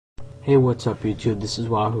Hey, what's up YouTube? This is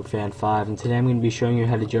Wahoo Fan 5, and today I'm going to be showing you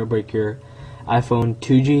how to jailbreak your iPhone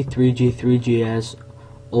 2G, 3G, 3GS,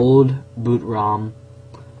 old boot ROM,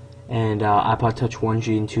 and iPod Touch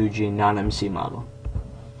 1G and 2G non-MC model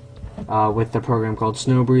with the program called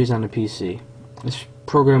Snowbreeze on a PC. This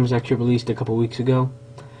program was actually released a couple weeks ago,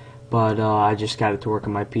 but I just got it to work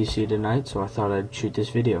on my PC tonight, so I thought I'd shoot this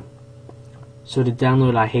video. So to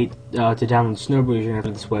download, Snowbreeze, you're going to have to go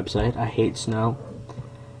to this website, I Hate Snow,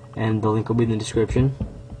 and the link will be in the description.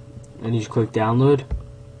 And you just click download,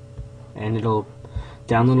 and it'll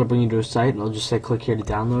bring you to a site, and it'll just say click here to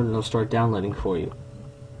download, and it'll start downloading for you.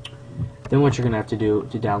 Then what you're going to have to do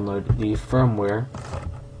to download the firmware,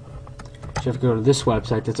 you have to go to this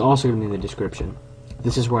website that's also going to be in the description.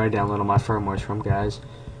 This is where I download all my firmwares from, guys.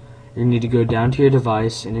 You need to go down to your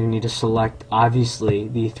device, and you need to select, obviously,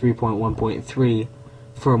 the 3.1.3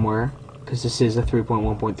 firmware, because this is a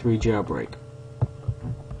 3.1.3 jailbreak.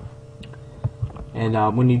 And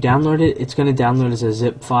when you download it, it's going to download as a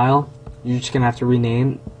zip file. You're just going to have to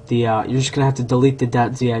rename the, you're just going to have to delete the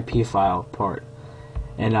 .zip file part.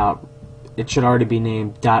 And it should already be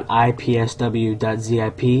named .ipsw.zip.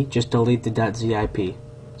 Just delete the .zip.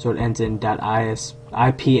 So it ends in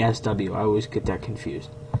 .ipsw. I always get that confused.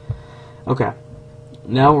 Okay.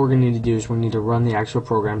 Now what we're going to need to do is we need to run the actual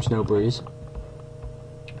program, Snowbreeze.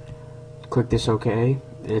 Click this OK.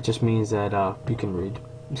 It just means that you can read.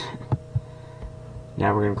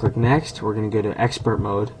 Now we're going to click next. We're going to go to expert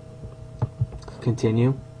mode,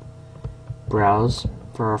 continue, browse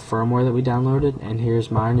for our firmware that we downloaded, and here's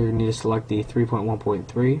mine. You're going to need to select the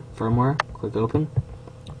 3.1.3 firmware, click open.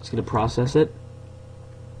 It's going to process it.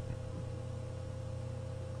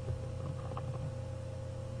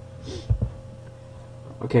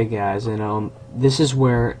 Okay guys, and this is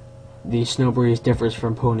where the Snowbreeze differs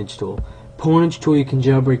from Ponage Tool. Ponage Tool, you can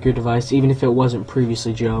jailbreak your device even if it wasn't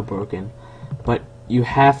previously jailbroken, but you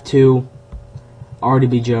have to already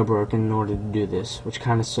be jailbroken in order to do this, which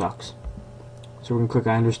kind of sucks. So we're going to click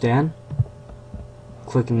I understand,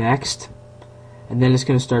 click next, and then it's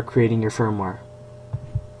going to start creating your firmware.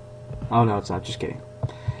 Oh no, it's not, just kidding.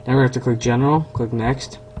 Now we have to click general, click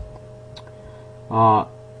next. I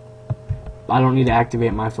don't need to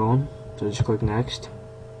activate my phone, so just click next.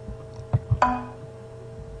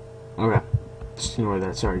 Okay, just ignore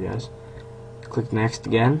that, sorry guys. Click next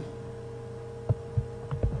again.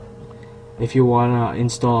 If you want to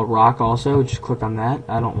install Rock also, just click on that.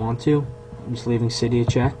 I don't want to. I'm just leaving Cydia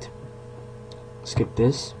checked. Skip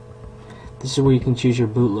this. This is where you can choose your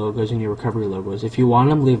boot logos and your recovery logos. If you want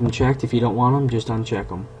them, leave them checked. If you don't want them, just uncheck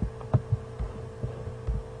them.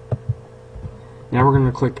 Now we're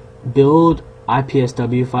going to click Build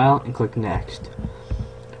IPSW File and click Next.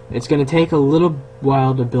 It's going to take a little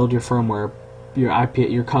while to build your firmware,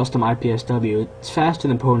 your custom IPSW. It's faster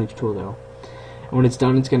than Ponage Tool though. And when it's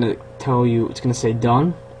done, it's going to tell you, it's going to say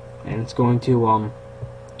done, and it's going to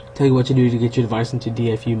tell you what to do to get your device into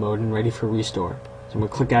DFU mode and ready for restore. So I'm going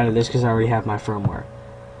to click out of this because I already have my firmware.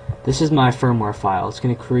 This is my firmware file. It's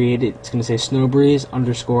going to create it. It's going to say Snowbreeze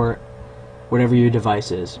 _ whatever your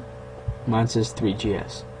device is. Mine says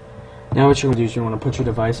 3GS. Now what you're going to do is you want to put your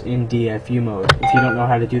device in DFU mode. If you don't know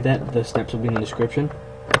how to do that, the steps will be in the description.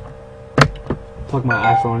 Plug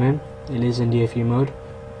my iPhone in. It is in DFU mode.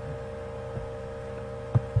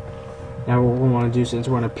 Now what we want to do, since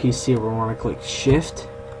we're on a PC, we want to click Shift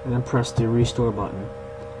and then press the Restore button.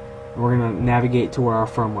 And we're going to navigate to where our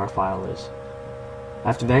firmware file is.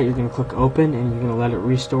 After that, you're going to click Open, and you're going to let it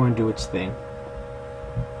restore and do its thing.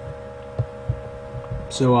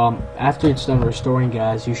 So after it's done restoring,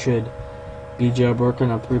 guys, you should be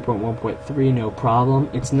jailbroken on 3.1.3, no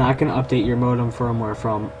problem. It's not going to update your modem firmware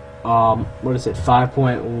from what is it,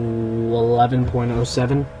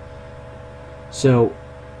 5.11.07. So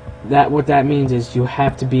what that means is you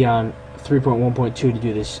have to be on 3.1.2 to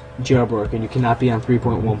do this jailbreak, and you cannot be on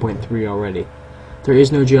 3.1.3 already. There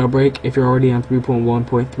is no jailbreak. If you're already on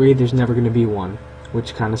 3.1.3, there's never going to be one,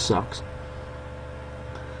 which kind of sucks.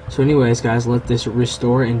 So anyways, guys, let this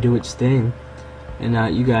restore and do its thing, and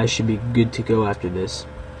you guys should be good to go after this.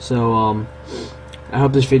 So I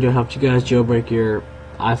hope this video helped you guys jailbreak your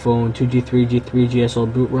iPhone 2G, 3G, 3GS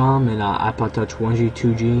old boot ROM, and iPod Touch 1G,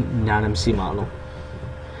 2G non-MC model.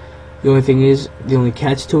 The only thing is, the only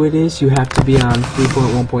catch to it is you have to be on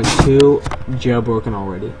 3.1.2 jailbroken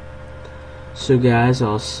already. So guys,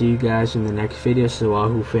 I'll see you guys in the next video. So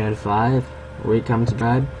Wahoo Fan 5, rate, comment,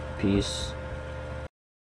 subscribe, peace.